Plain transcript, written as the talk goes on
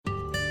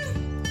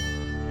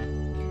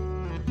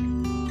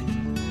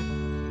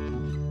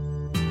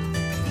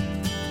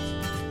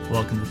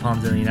Welcome to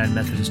Palmdale United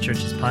Methodist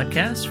Church's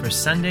podcast for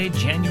Sunday,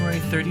 January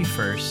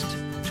 31st,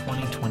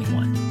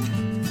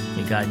 2021.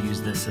 May God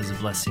use this as a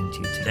blessing to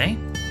you today.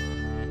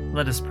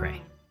 Let us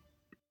pray.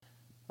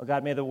 Oh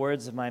God, may the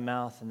words of my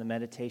mouth and the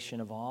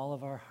meditation of all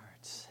of our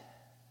hearts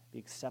be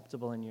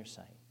acceptable in your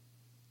sight,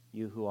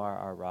 you who are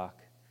our rock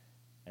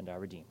and our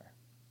Redeemer.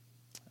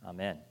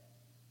 Amen.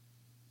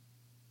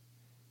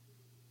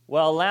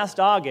 Well, last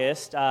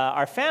August,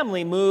 our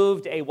family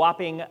moved a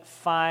whopping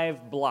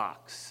 5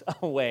 blocks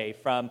away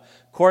from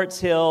Quartz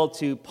Hill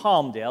to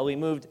Palmdale. We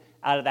moved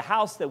out of the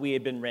house that we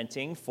had been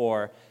renting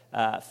for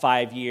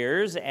 5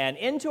 years and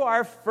into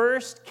our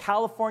first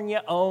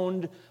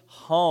California-owned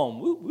home.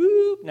 Whoop,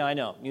 whoop. Now, I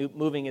know,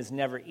 moving is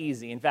never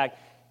easy. In fact,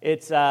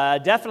 it's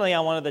definitely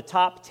on one of the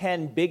top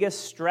 10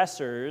 biggest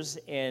stressors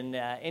in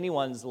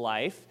anyone's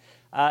life.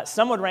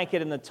 Some would rank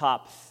it in the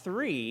top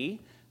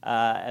 3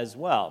 as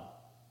well.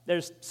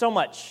 There's so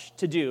much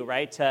to do,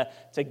 right?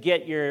 To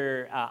get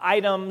your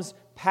items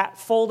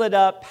folded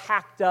up,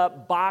 packed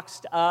up,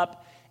 boxed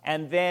up,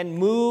 and then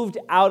moved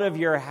out of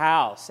your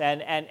house.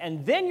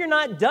 And then you're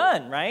not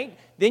done, right?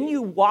 Then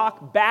you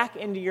walk back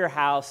into your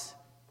house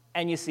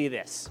and you see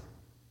this.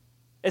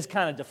 It's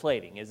kind of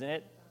deflating, isn't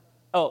it?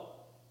 Oh,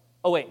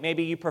 wait,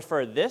 maybe you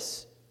prefer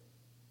this?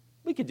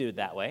 We could do it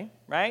that way,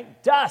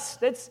 right?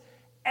 Dust, it's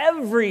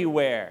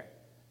everywhere.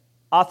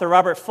 Author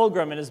Robert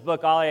Fulghum, in his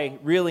book, All I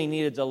Really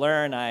Needed to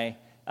Learn, I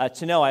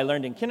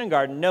Learned in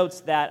Kindergarten,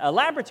 notes that a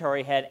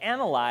laboratory had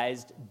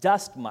analyzed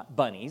dust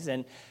bunnies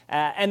and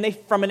they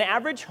from an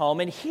average home,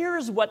 and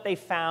here's what they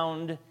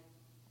found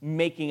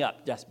making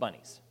up dust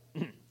bunnies.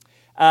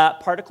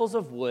 Particles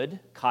of wood,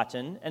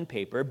 cotton, and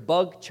paper,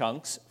 bug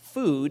chunks,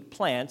 food,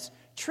 plants,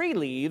 tree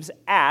leaves,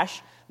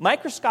 ash,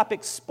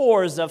 microscopic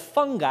spores of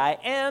fungi,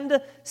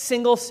 and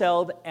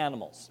single-celled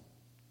animals.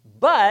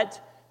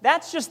 But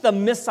that's just the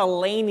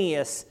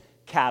miscellaneous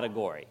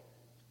category.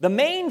 The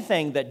main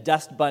thing that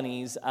dust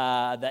bunnies,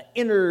 the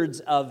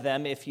innards of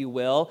them, if you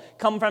will,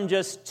 come from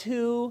just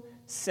 2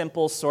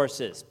 simple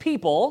sources.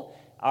 People,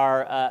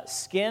 our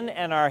skin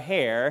and our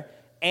hair,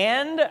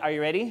 and, are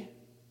you ready?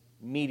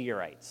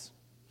 Meteorites.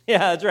 Yeah,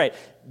 that's right.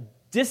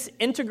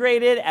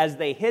 Disintegrated as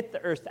they hit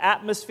the Earth's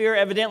atmosphere.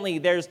 Evidently,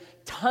 there's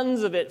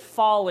tons of it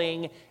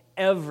falling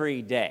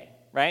every day,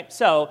 right?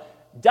 So,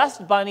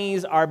 dust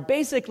bunnies are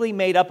basically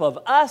made up of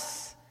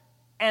us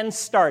and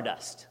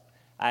stardust.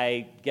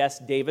 I guess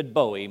David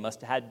Bowie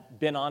must have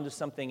been onto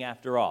something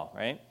after all,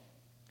 right?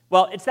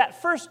 Well, it's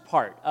that first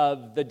part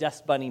of the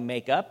dust bunny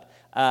makeup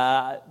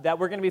that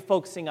we're going to be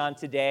focusing on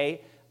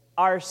today,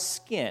 our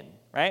skin,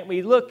 right?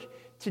 We look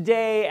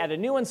today at a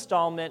new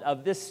installment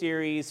of this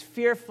series,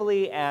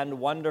 Fearfully and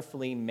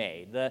Wonderfully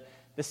Made.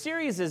 The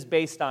series is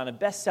based on a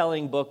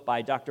best-selling book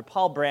by Dr.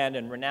 Paul Brand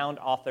and renowned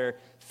author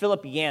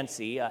Philip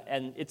Yancey,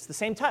 and it's the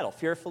same title,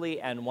 Fearfully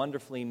and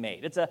Wonderfully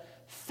Made. It's a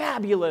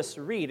fabulous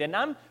read, and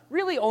I'm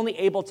really only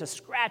able to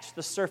scratch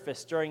the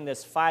surface during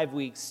this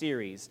 5-week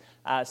series,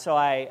 so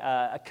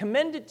I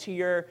commend it to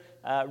your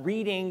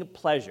reading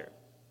pleasure.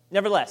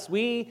 Nevertheless,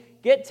 we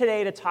get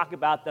today to talk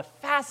about the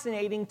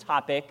fascinating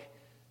topic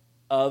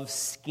of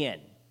skin.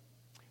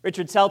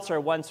 Richard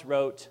Seltzer once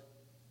wrote,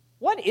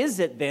 "What is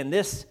it then,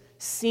 this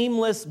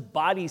seamless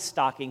body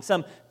stocking,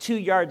 some 2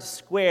 yards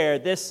square,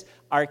 this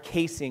our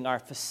casing, our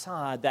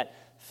facade that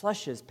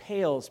flushes,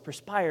 pales,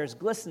 perspires,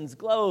 glistens,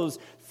 glows,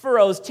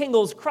 furrows,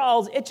 tingles,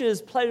 crawls,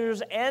 itches,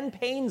 pleasures, and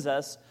pains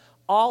us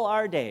all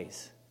our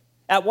days.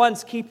 At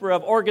once keeper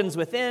of organs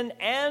within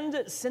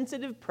and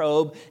sensitive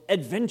probe,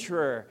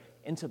 adventurer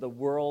into the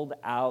world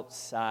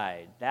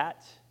outside."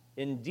 That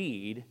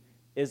indeed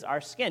is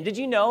our skin. Did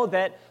you know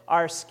that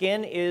our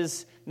skin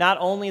is not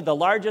only the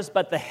largest,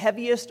 but the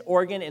heaviest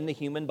organ in the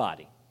human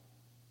body?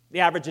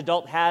 The average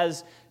adult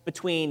has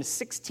between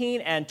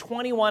 16 and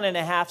 21 and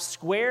a half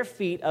square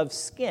feet of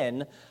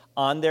skin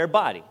on their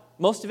body.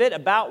 Most of it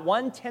about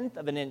 1/10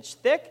 of an inch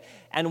thick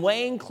and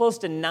weighing close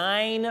to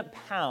 9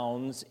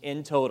 pounds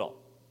in total.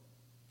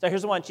 So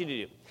here's what I want you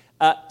to do.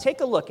 Take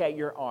a look at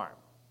your arm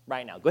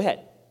right now. Go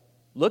ahead.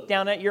 Look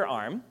down at your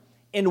arm.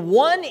 In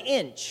 1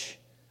 inch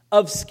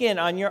of skin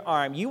on your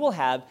arm, you will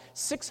have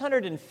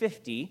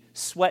 650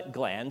 sweat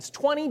glands,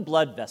 20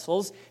 blood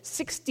vessels,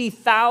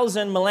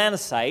 60,000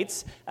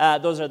 melanocytes,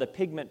 those are the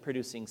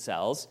pigment-producing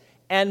cells,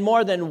 and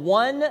more than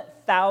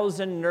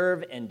 1,000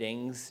 nerve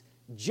endings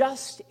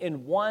just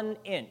in 1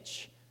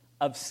 inch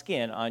of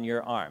skin on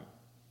your arm.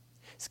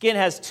 Skin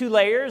has 2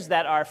 layers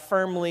that are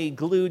firmly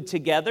glued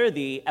together,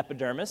 the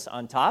epidermis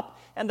on top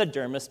and the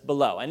dermis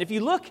below. And if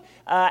you look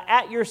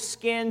at your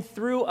skin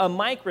through a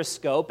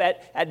microscope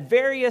at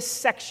various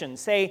sections,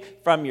 say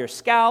from your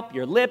scalp,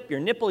 your lip, your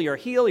nipple, your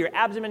heel, your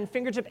abdomen,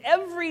 fingertip,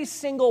 every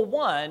single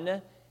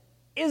one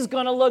is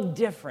going to look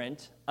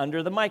different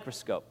under the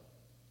microscope.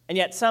 And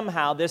yet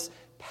somehow this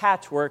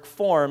patchwork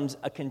forms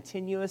a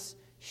continuous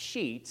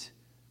sheet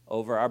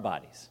over our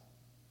bodies.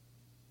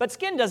 But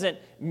skin doesn't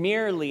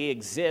merely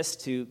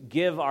exist to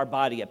give our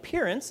body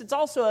appearance. It's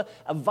also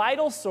a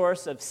vital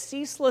source of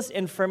ceaseless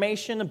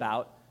information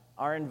about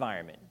our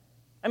environment.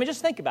 I mean,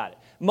 just think about it.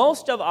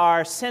 Most of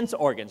our sense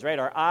organs, right,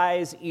 our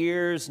eyes,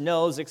 ears,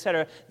 nose,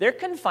 etc., they're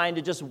confined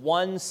to just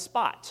one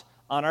spot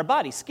on our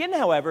body. Skin,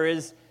 however,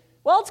 is,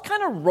 well, it's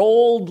kind of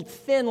rolled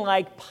thin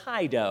like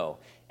pie dough,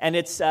 and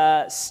it's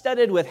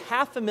studded with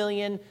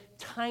 500,000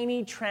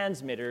 tiny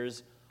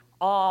transmitters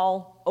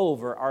all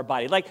over our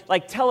body,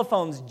 like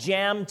telephones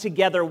jammed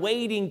together,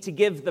 waiting to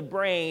give the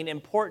brain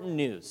important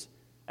news.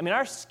 I mean,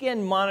 our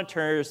skin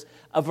monitors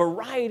a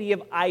variety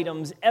of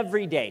items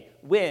every day: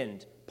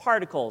 wind,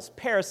 particles,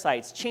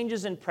 parasites,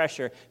 changes in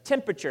pressure,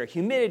 temperature,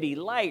 humidity,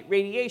 light,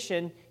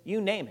 radiation, you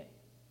name it.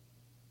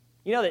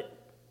 You know that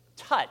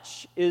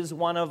touch is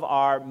one of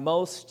our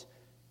most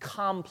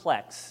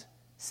complex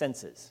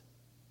senses.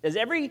 As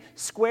every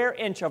square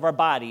inch of our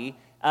body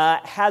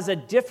has a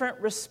different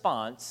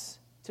response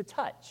to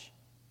touch.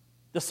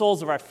 The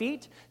soles of our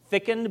feet,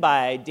 thickened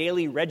by a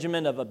daily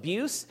regimen of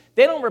abuse,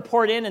 they don't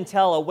report in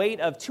until a weight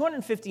of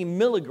 250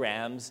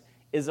 milligrams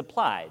is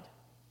applied.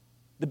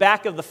 The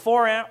back of the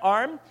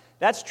forearm,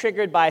 that's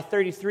triggered by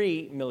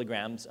 33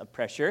 milligrams of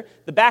pressure.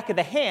 The back of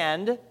the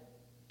hand,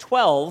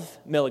 12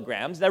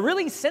 milligrams. The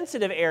really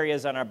sensitive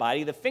areas on our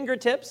body, the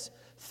fingertips,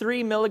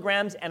 3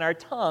 milligrams, and our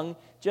tongue,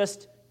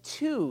 just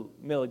 2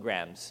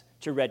 milligrams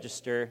to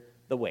register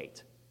the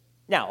weight.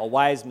 Now, a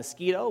wise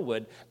mosquito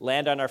would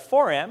land on our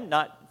forearm,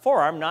 not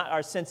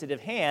our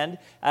sensitive hand,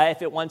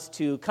 if it wants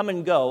to come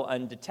and go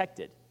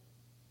undetected.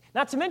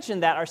 Not to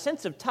mention that our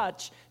sense of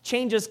touch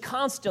changes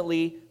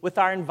constantly with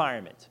our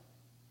environment.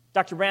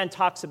 Dr. Brand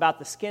talks about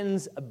the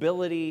skin's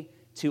ability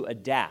to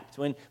adapt.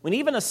 When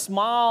even a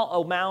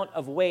small amount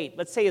of weight,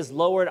 let's say, is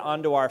lowered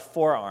onto our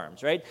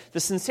forearms, right?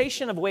 The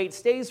sensation of weight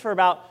stays for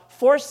about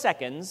 4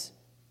 seconds,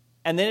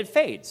 and then it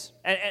fades.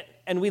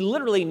 And we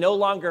literally no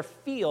longer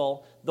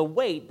feel the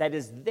weight that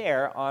is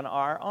there on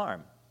our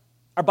arm.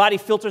 Our body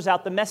filters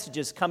out the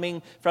messages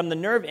coming from the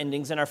nerve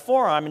endings in our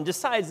forearm and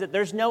decides that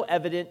there's no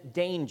evident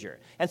danger.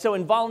 And so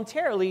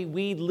involuntarily,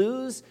 we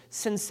lose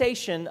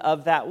sensation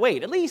of that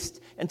weight, at least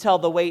until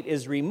the weight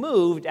is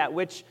removed, at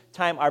which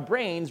time our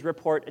brains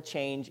report a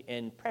change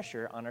in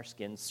pressure on our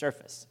skin's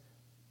surface.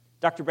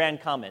 Dr.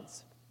 Brand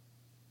comments,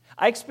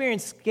 I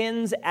experience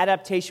skin's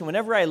adaptation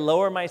whenever I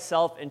lower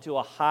myself into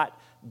a hot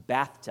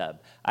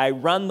bathtub. I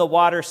run the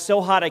water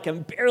so hot I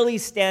can barely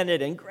stand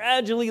it and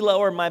gradually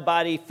lower my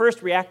body,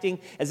 first reacting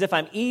as if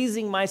I'm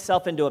easing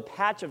myself into a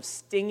patch of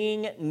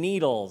stinging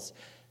needles.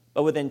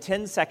 But within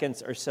 10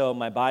 seconds or so,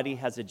 my body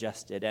has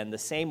adjusted, and the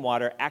same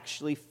water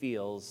actually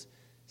feels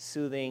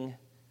soothing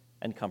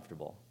and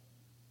comfortable.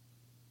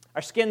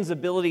 Our skin's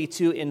ability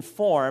to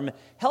inform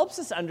helps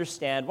us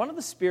understand one of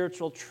the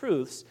spiritual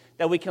truths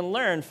that we can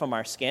learn from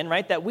our skin,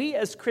 right? That we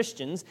as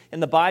Christians in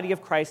the body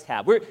of Christ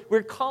have.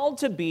 We're called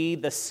to be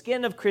the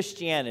skin of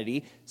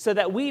Christianity so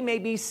that we may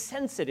be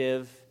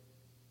sensitive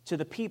to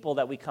the people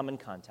that we come in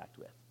contact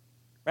with,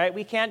 right?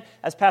 We can't,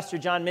 as Pastor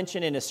John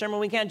mentioned in his sermon,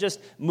 we can't just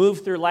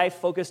move through life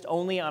focused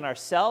only on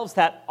ourselves.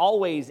 That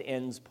always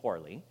ends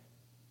poorly.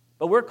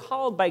 But we're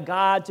called by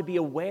God to be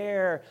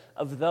aware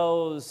of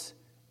those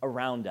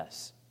around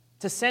us,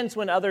 to sense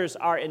when others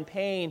are in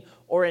pain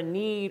or in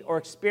need or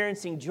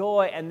experiencing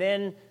joy, and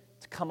then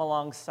to come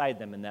alongside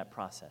them in that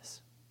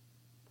process.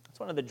 That's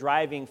one of the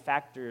driving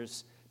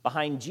factors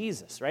behind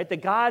Jesus, right?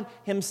 That God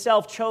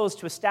himself chose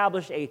to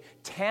establish a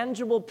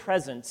tangible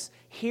presence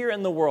here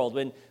in the world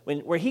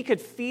where he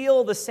could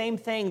feel the same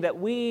thing that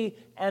we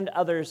and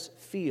others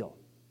feel.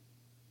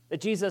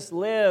 That Jesus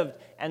lived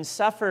and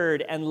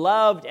suffered and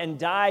loved and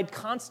died,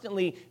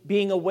 constantly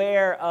being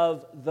aware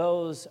of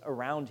those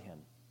around him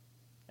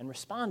and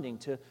responding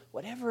to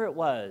whatever it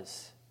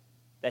was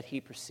that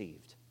he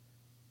perceived.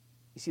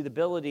 You see, the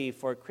ability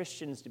for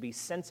Christians to be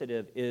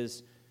sensitive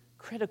is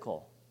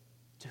critical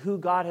to who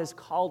God has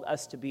called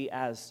us to be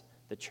as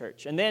the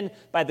church. And then,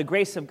 by the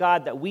grace of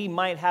God, that we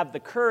might have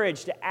the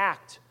courage to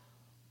act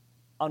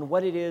on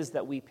what it is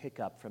that we pick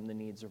up from the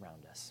needs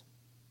around us.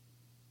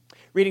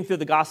 Reading through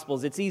the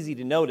Gospels, it's easy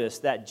to notice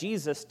that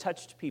Jesus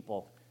touched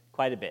people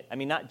quite a bit. I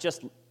mean, not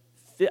just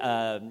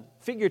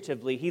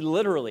figuratively, he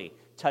literally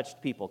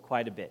touched people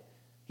quite a bit.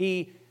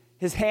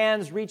 His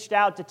hands reached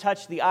out to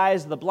touch the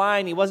eyes of the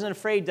blind. He wasn't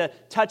afraid to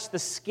touch the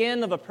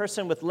skin of a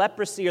person with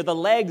leprosy or the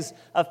legs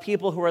of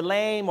people who were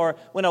lame, or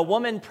when a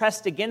woman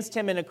pressed against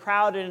him in a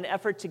crowd in an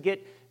effort to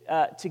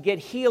get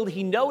healed,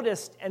 he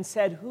noticed and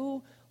said,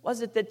 "Who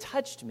was it that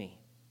touched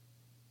me?"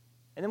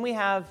 And then we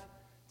have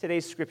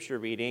today's scripture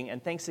reading,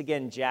 and thanks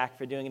again, Jack,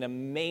 for doing an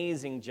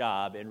amazing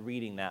job in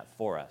reading that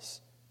for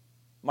us.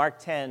 Mark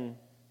 10,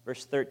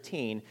 verse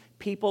 13,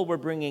 people were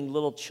bringing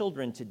little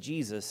children to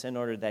Jesus in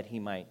order that he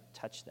might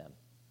touch them.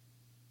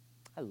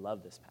 I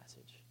love this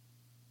passage,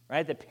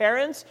 right? The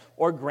parents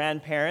or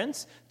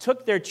grandparents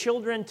took their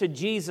children to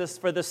Jesus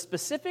for the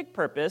specific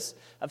purpose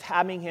of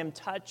having him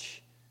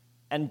touch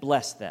and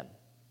bless them.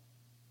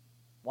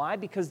 Why?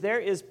 Because there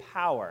is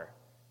power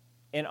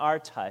in our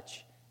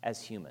touch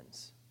as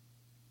humans,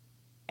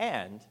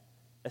 and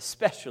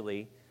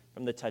especially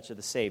from the touch of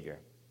the Savior.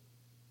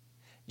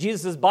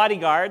 Jesus'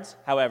 bodyguards,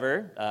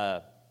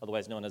 however,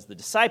 otherwise known as the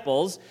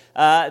disciples,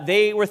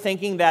 they were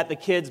thinking that the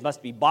kids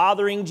must be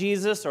bothering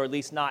Jesus, or at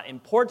least not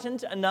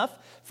important enough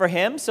for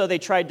him, so they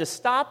tried to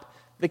stop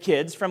the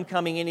kids from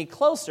coming any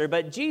closer,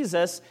 but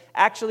Jesus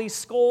actually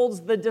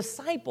scolds the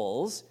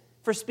disciples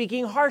for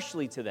speaking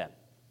harshly to them,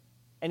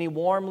 and he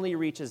warmly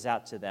reaches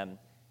out to them.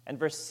 And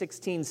verse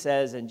 16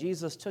 says, "And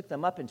Jesus took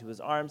them up into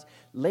his arms,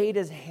 laid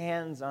his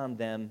hands on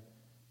them,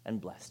 and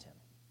blessed him."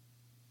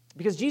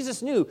 Because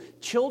Jesus knew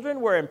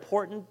children were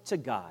important to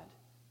God,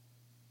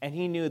 and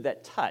he knew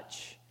that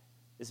touch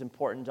is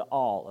important to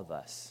all of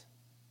us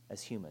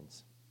as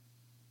humans.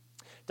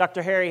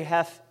 Dr. Harry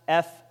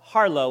F.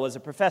 Harlow was a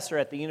professor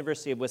at the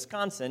University of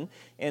Wisconsin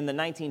in the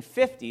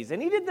 1950s,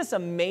 and he did this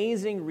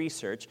amazing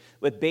research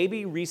with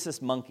baby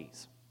rhesus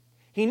monkeys.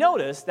 He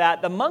noticed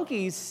that the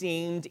monkeys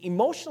seemed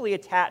emotionally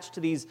attached to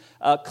these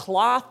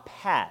cloth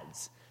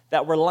pads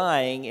that were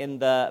lying in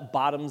the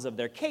bottoms of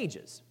their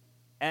cages.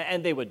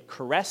 And they would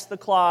caress the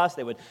cloths,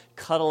 they would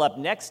cuddle up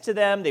next to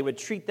them, they would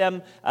treat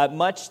them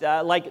much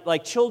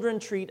like children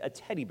treat a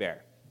teddy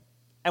bear.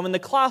 And when the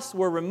cloths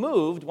were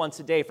removed once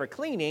a day for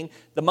cleaning,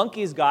 the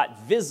monkeys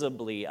got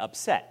visibly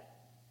upset.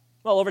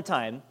 Well, over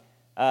time,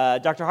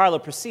 Dr. Harlow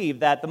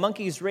perceived that the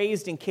monkeys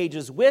raised in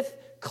cages with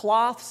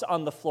cloths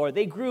on the floor,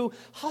 they grew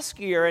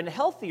huskier and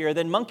healthier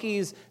than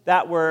monkeys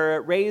that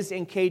were raised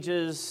in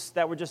cages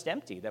that were just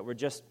empty, that were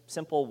just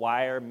simple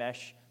wire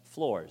mesh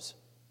floors.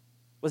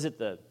 Was it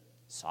the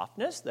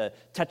softness, the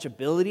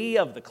touchability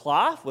of the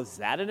cloth? Was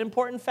that an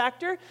important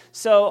factor?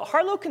 So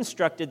Harlow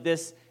constructed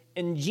this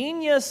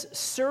ingenious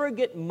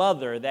surrogate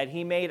mother that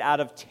he made out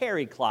of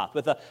terry cloth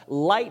with a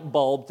light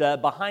bulb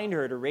behind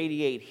her to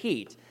radiate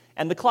heat.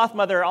 And the cloth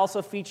mother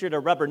also featured a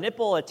rubber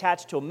nipple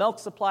attached to a milk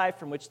supply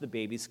from which the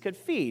babies could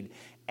feed.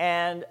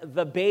 And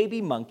the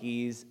baby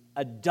monkeys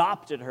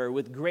adopted her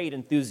with great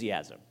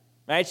enthusiasm.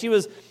 Right? She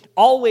was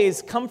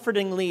always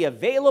comfortingly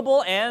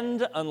available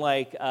and,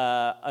 unlike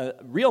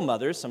real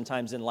mothers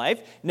sometimes in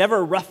life,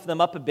 never roughed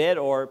them up a bit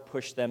or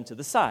pushed them to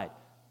the side.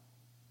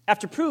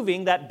 After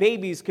proving that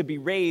babies could be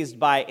raised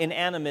by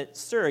inanimate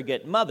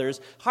surrogate mothers,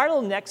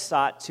 Harlow next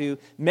sought to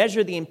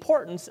measure the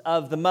importance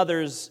of the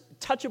mother's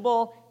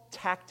touchable,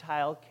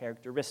 tactile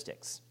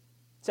characteristics.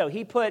 So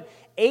he put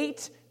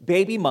 8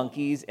 baby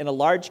monkeys in a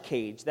large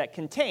cage that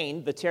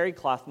contained the terry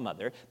cloth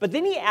mother, but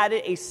then he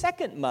added a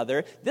second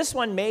mother, this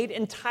one made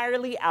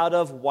entirely out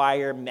of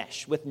wire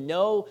mesh with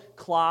no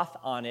cloth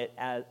on it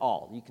at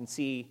all. You can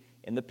see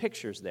in the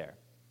pictures there.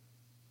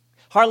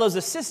 Harlow's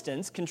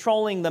assistants,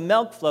 controlling the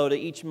milk flow to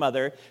each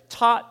mother,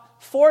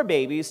 taught 4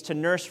 babies to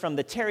nurse from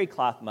the terry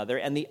cloth mother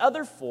and the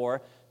other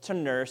 4 to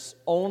nurse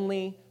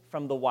only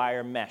from the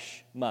wire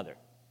mesh mother.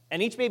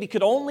 And each baby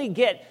could only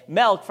get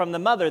milk from the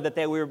mother that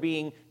they were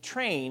being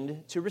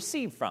trained to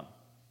receive from.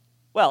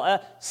 Well,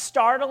 a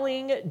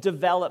startling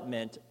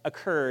development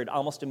occurred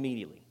almost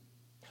immediately.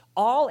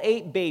 All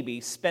 8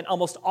 babies spent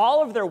almost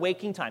all of their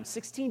waking time,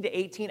 16 to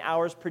 18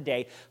 hours per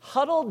day,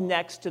 huddled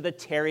next to the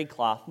terry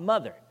cloth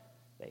mother.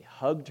 They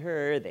hugged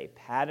her, they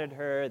patted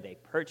her, they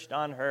perched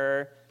on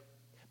her.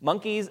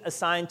 Monkeys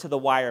assigned to the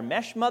wire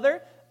mesh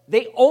mother,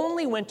 they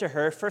only went to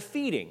her for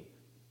feeding.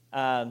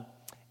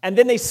 And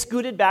then they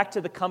scooted back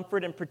to the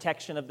comfort and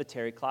protection of the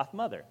terry cloth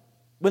mother.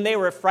 When they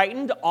were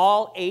frightened,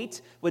 all 8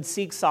 would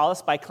seek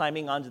solace by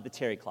climbing onto the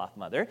terry cloth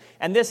mother.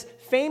 And this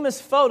famous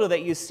photo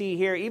that you see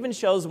here even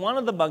shows one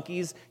of the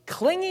monkeys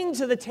clinging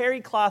to the terry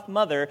cloth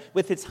mother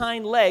with its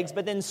hind legs,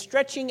 but then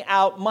stretching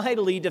out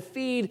mightily to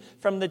feed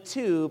from the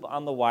tube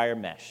on the wire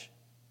mesh.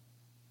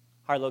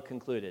 Harlow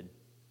concluded,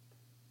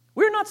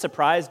 "We're not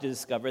surprised to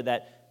discover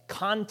that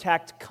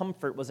contact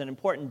comfort was an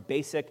important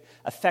basic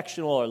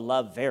affectional or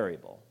love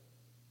variable.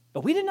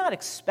 But we did not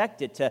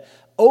expect it to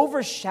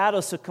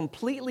overshadow so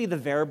completely the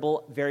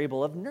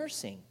variable of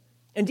nursing.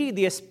 Indeed,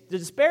 the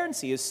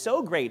disparity is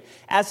so great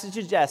as to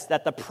suggest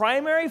that the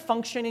primary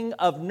functioning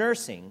of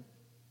nursing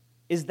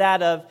is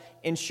that of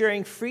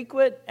ensuring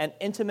frequent and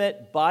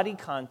intimate body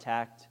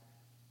contact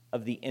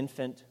of the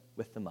infant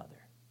with the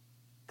mother."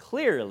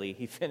 Clearly,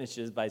 he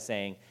finishes by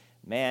saying,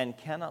 man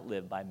cannot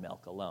live by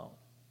milk alone.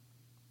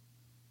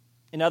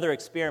 In other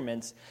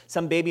experiments,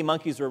 some baby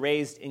monkeys were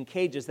raised in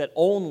cages that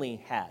only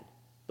had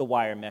the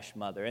wire mesh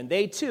mother, and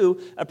they too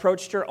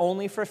approached her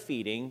only for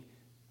feeding,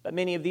 but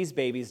many of these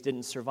babies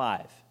didn't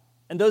survive.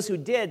 And those who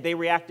did, they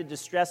reacted to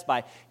stress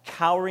by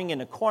cowering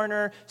in a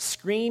corner,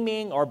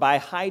 screaming, or by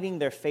hiding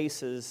their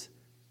faces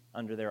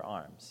under their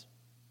arms.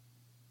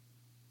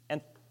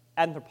 And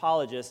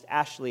anthropologist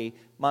Ashley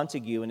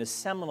Montagu, in his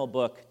seminal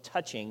book,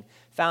 Touching,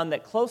 found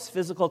that close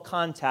physical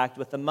contact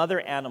with the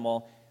mother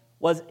animal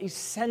was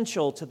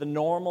essential to the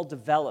normal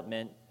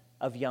development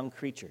of young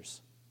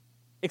creatures.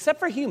 Except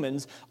for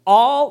humans,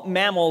 all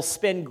mammals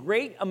spend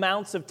great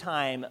amounts of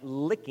time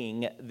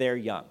licking their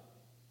young.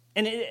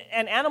 And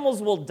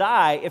animals will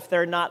die if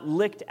they're not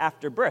licked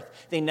after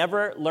birth. They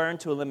never learn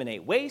to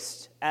eliminate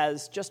waste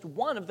as just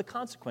one of the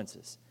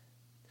consequences.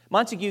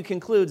 Montagu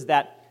concludes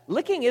that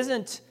licking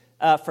isn't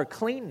for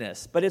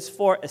cleanness, but it's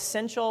for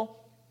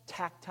essential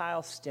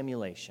tactile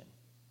stimulation.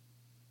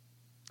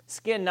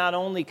 Skin not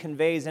only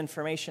conveys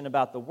information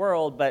about the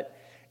world, but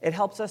it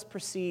helps us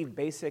perceive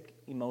basic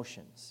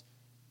emotions.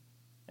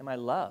 Am I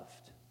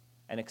loved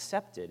and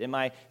accepted? Am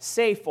I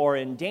safe or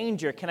in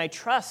danger? Can I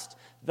trust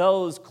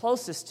those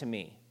closest to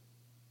me?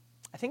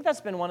 I think that's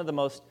been one of the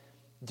most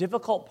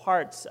difficult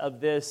parts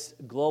of this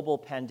global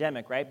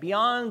pandemic, right?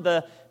 Beyond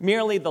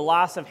merely the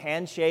loss of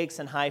handshakes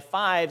and high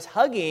fives,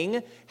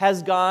 hugging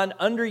has gone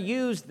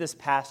underused this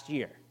past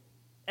year.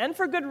 And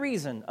for good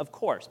reason, of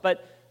course.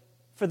 But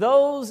for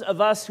those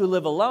of us who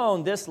live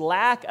alone, this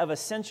lack of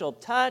essential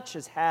touch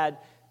has had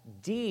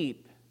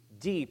deep,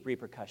 deep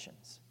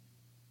repercussions.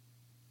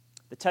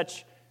 The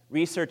Touch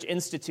Research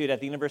Institute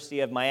at the University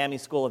of Miami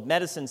School of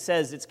Medicine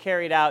says it's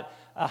carried out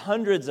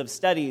hundreds of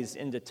studies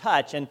into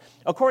touch. And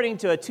according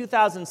to a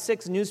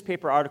 2006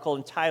 newspaper article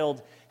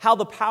entitled "How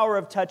the Power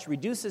of Touch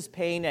Reduces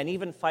Pain and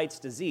Even Fights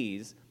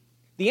Disease,"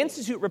 the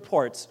Institute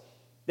reports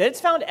that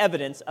it's found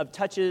evidence of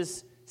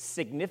touch's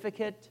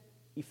significant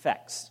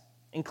effects,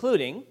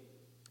 including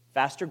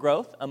faster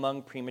growth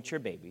among premature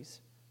babies,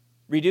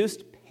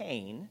 reduced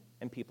pain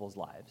in people's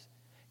lives,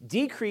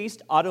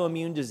 decreased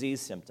autoimmune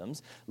disease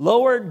symptoms,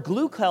 lowered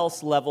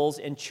glucose levels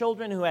in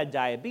children who had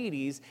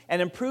diabetes,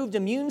 and improved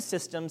immune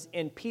systems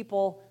in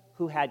people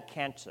who had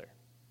cancer,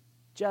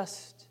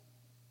 just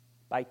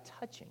by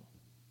touching.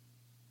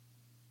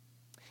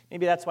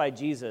 Maybe that's why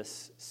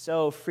Jesus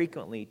so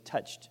frequently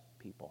touched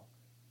people,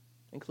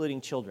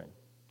 including children.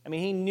 I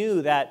mean, he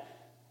knew that,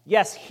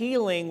 yes,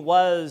 healing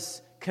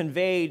was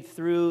conveyed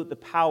through the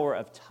power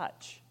of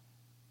touch.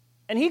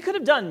 And he could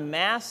have done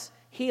mass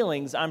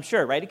healings, I'm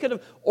sure, right? He could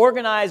have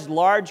organized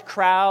large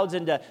crowds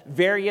into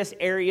various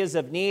areas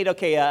of need.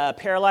 Okay,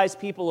 paralyzed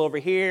people over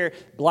here,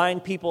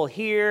 blind people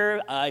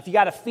here. If you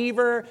got a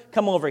fever,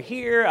 come over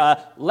here.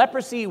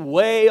 Leprosy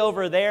way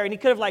over there. And he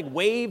could have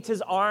waved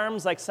his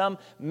arms like some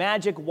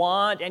magic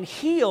wand and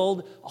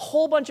healed a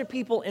whole bunch of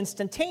people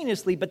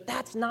instantaneously, but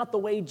that's not the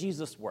way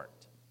Jesus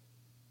worked.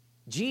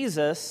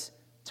 Jesus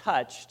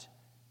touched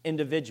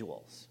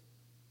individuals.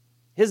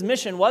 His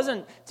mission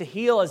wasn't to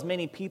heal as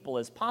many people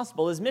as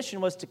possible. His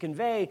mission was to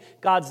convey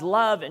God's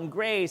love and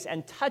grace,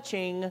 and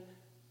touching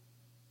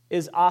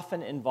is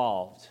often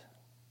involved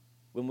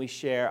when we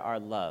share our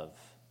love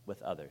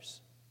with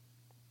others.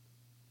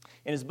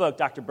 In his book,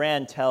 Dr.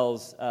 Brand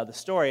tells the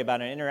story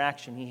about an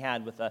interaction he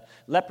had with a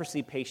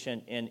leprosy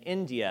patient in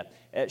India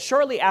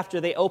shortly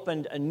after they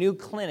opened a new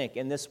clinic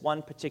in this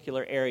one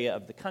particular area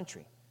of the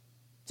country.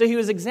 So he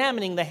was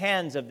examining the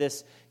hands of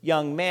this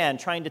young man,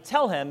 trying to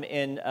tell him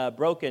in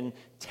broken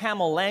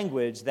Tamil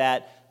language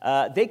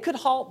that they could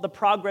halt the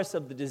progress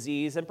of the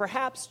disease and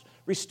perhaps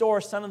restore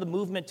some of the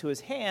movement to his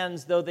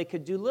hands, though they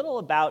could do little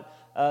about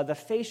the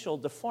facial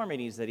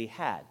deformities that he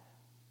had.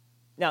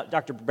 Now,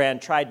 Dr.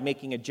 Brand tried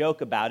making a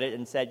joke about it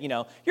and said,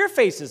 your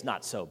face is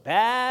not so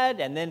bad.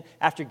 And then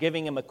after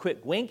giving him a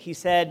quick wink, he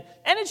said,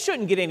 and it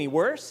shouldn't get any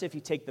worse if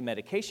you take the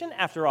medication.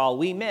 After all,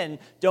 we men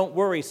don't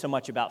worry so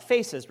much about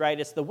faces, right?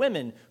 It's the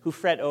women who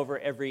fret over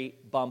every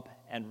bump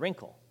and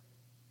wrinkle.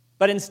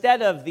 But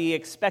instead of the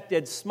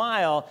expected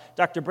smile,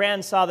 Dr.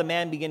 Brand saw the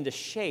man begin to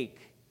shake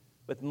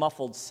with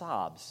muffled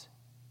sobs.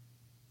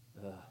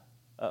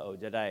 Uh-oh,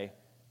 did I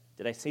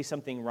say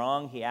something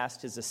wrong? He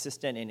asked his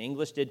assistant in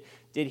English. Did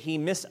he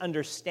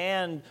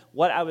misunderstand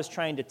what I was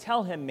trying to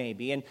tell him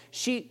maybe? And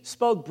she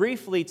spoke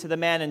briefly to the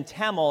man in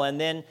Tamil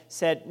and then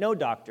said, "No,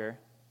 doctor.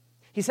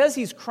 He says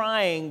he's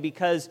crying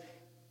because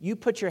you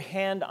put your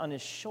hand on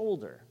his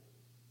shoulder.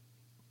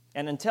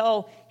 And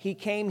until he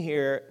came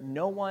here,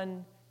 no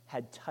one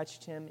had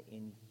touched him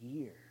in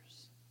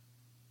years."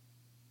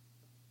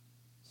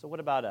 So what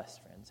about us,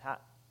 friends?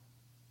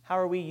 How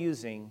are we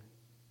using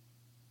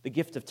the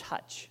gift of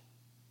touch?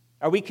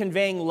 Are we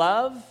conveying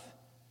love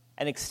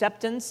and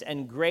acceptance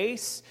and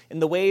grace in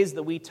the ways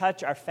that we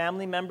touch our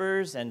family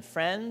members and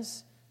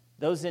friends,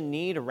 those in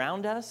need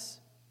around us?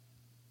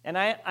 And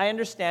I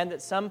understand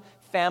that some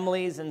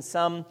families and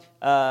some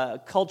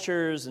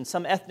cultures and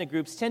some ethnic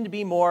groups tend to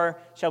be more,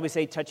 shall we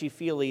say,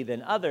 touchy-feely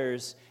than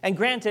others. And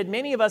granted,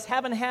 many of us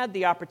haven't had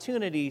the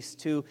opportunities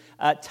to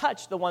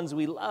touch the ones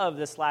we love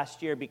this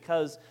last year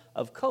because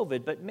of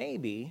COVID, but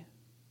maybe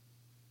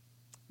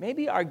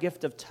our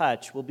gift of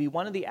touch will be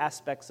one of the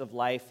aspects of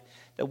life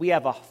that we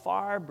have a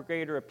far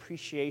greater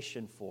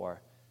appreciation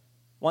for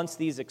once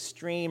these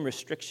extreme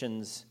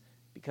restrictions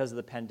because of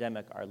the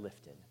pandemic are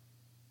lifted.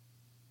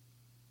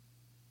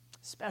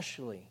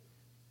 Especially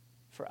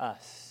for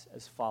us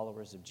as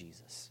followers of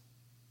Jesus.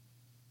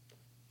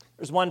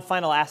 There's one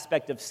final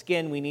aspect of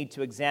skin we need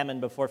to examine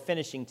before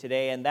finishing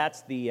today, and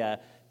that's the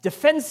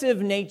defensive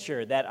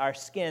nature that our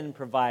skin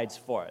provides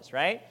for us,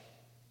 right?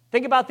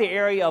 Think about the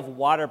area of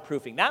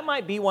waterproofing. That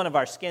might be one of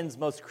our skin's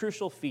most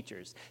crucial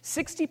features.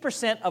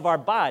 60% of our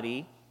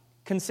body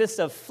consists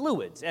of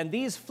fluids, and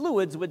these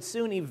fluids would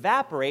soon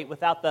evaporate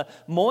without the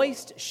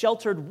moist,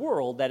 sheltered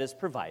world that is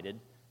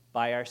provided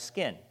by our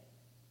skin.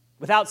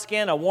 Without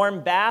skin, a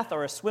warm bath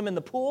or a swim in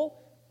the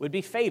pool would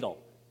be fatal.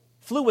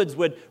 Fluids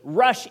would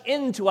rush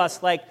into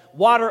us like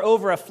water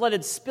over a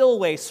flooded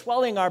spillway,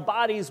 swelling our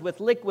bodies with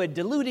liquid,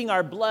 diluting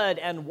our blood,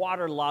 and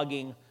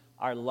waterlogging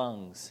our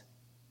lungs.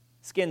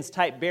 Skin's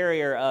tight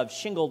barrier of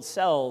shingled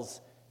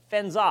cells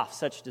fends off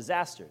such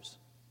disasters.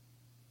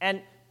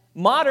 And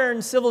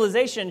modern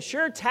civilization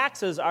sure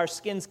taxes our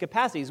skin's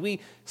capacities.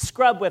 We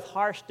scrub with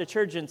harsh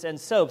detergents and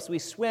soaps. We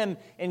swim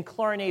in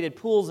chlorinated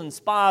pools and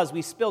spas.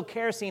 We spill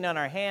kerosene on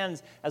our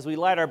hands as we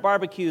light our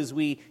barbecues.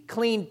 We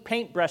clean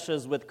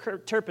paintbrushes with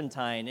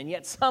turpentine. And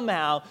yet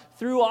somehow,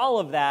 through all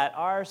of that,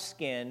 our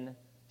skin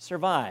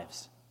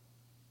survives.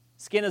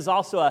 Skin is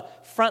also a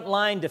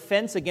frontline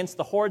defense against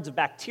the hordes of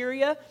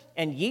bacteria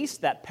and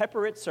yeast that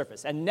pepper its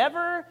surface. And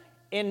never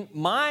in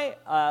my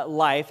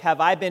life have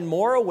I been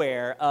more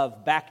aware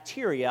of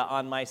bacteria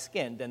on my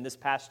skin than this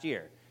past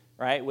year,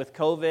 right? With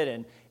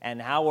COVID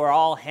and how we're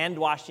all hand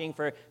washing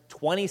for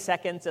 20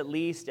 seconds at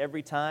least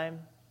every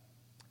time.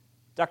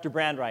 Dr.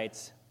 Brand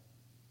writes,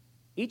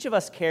 each of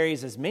us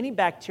carries as many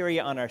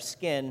bacteria on our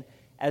skin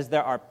as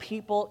there are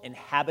people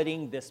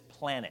inhabiting this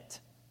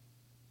planet.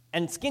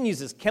 And skin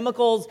uses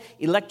chemicals,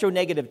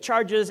 electronegative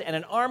charges, and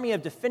an army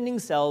of defending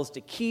cells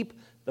to keep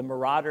the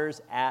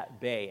marauders at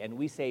bay. And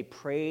we say,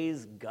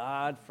 praise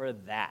God for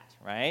that,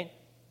 right?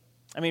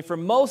 I mean, for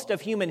most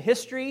of human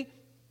history,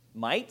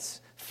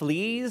 mites,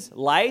 fleas,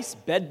 lice,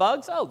 bed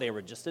bugs, they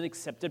were just an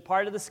accepted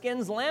part of the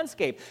skin's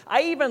landscape.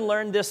 I even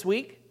learned this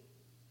week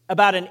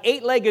about an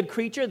 8-legged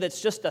creature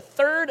that's just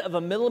 1/3 of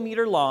a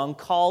millimeter long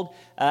called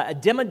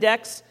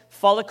Demodex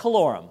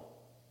folliculorum.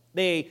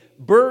 They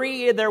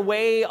bury their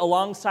way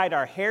alongside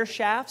our hair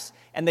shafts,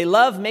 and they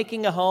love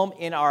making a home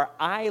in our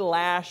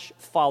eyelash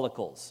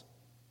follicles.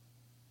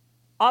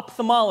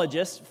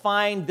 Ophthalmologists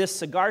find this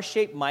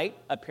cigar-shaped mite,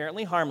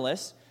 apparently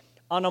harmless,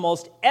 on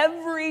almost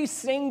every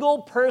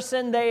single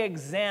person they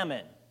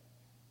examine.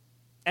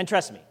 And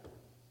trust me,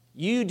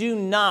 you do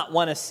not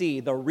want to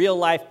see the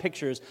real-life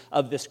pictures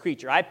of this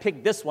creature. I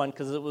picked this one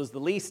because it was the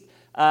least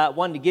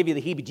one to give you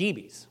the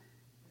heebie-jeebies.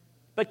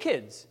 But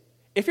kids,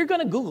 if you're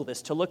going to Google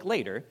this to look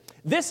later,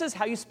 this is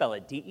how you spell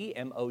it,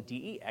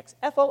 Demodex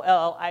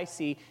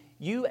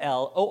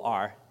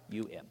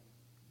folliculorum.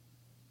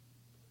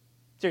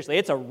 Seriously,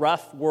 it's a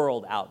rough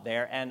world out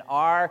there, and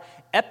our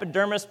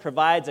epidermis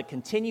provides a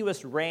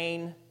continuous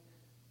rain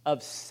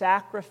of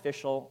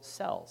sacrificial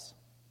cells.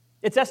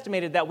 It's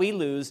estimated that we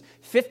lose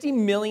 50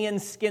 million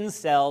skin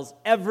cells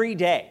every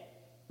day,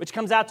 which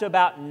comes out to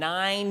about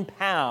 9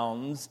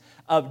 pounds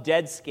of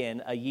dead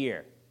skin a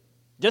year.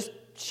 Just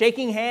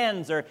shaking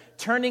hands or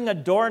turning a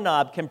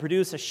doorknob can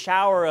produce a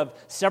shower of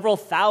several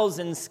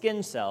thousand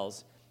skin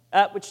cells,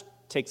 which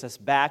takes us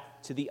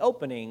back to the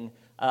opening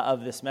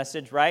of this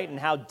message, right? And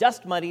how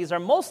dust muddies are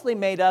mostly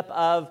made up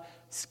of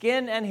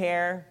skin and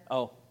hair.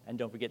 Oh, and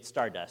don't forget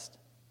stardust.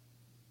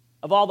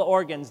 Of all the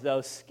organs,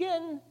 though,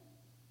 skin,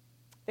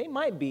 they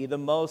might be the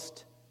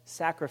most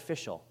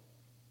sacrificial.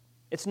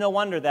 It's no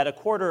wonder that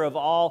 1/4 of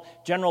all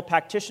general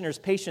practitioners'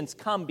 patients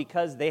come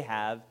because they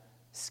have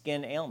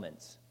skin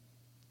ailments.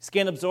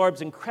 Skin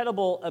absorbs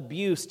incredible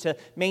abuse to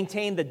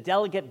maintain the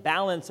delicate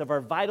balance of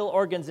our vital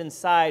organs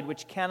inside,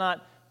 which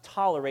cannot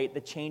tolerate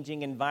the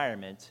changing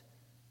environment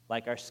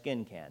like our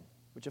skin can,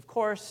 which of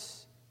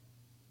course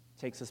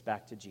takes us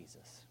back to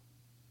Jesus.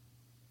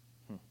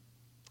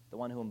 The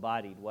one who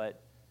embodied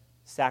what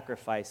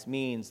sacrifice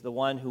means, the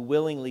one who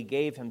willingly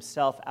gave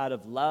himself out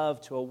of love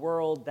to a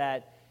world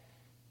that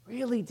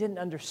really didn't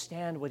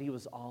understand what he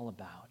was all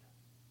about.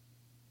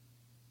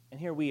 And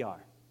here we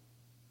are,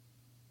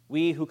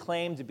 we who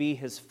claim to be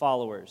his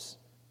followers.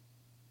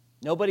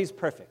 Nobody's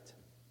perfect.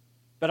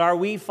 But are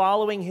we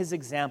following his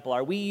example?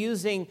 Are we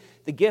using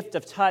the gift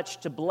of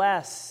touch to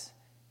bless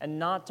and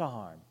not to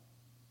harm?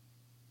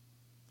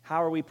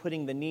 How are we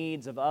putting the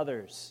needs of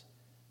others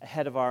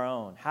ahead of our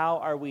own? How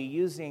are we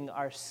using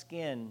our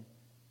skin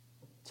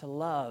to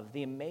love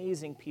the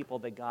amazing people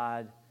that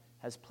God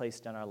has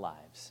placed in our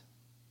lives?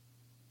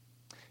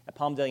 At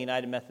Palmdale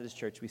United Methodist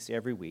Church, we say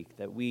every week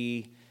that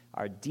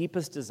our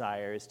deepest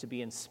desire is to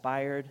be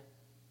inspired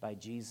by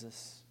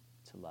Jesus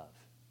to love.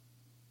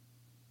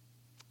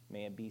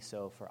 May it be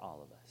so for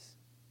all of us.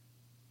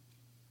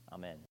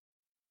 Amen.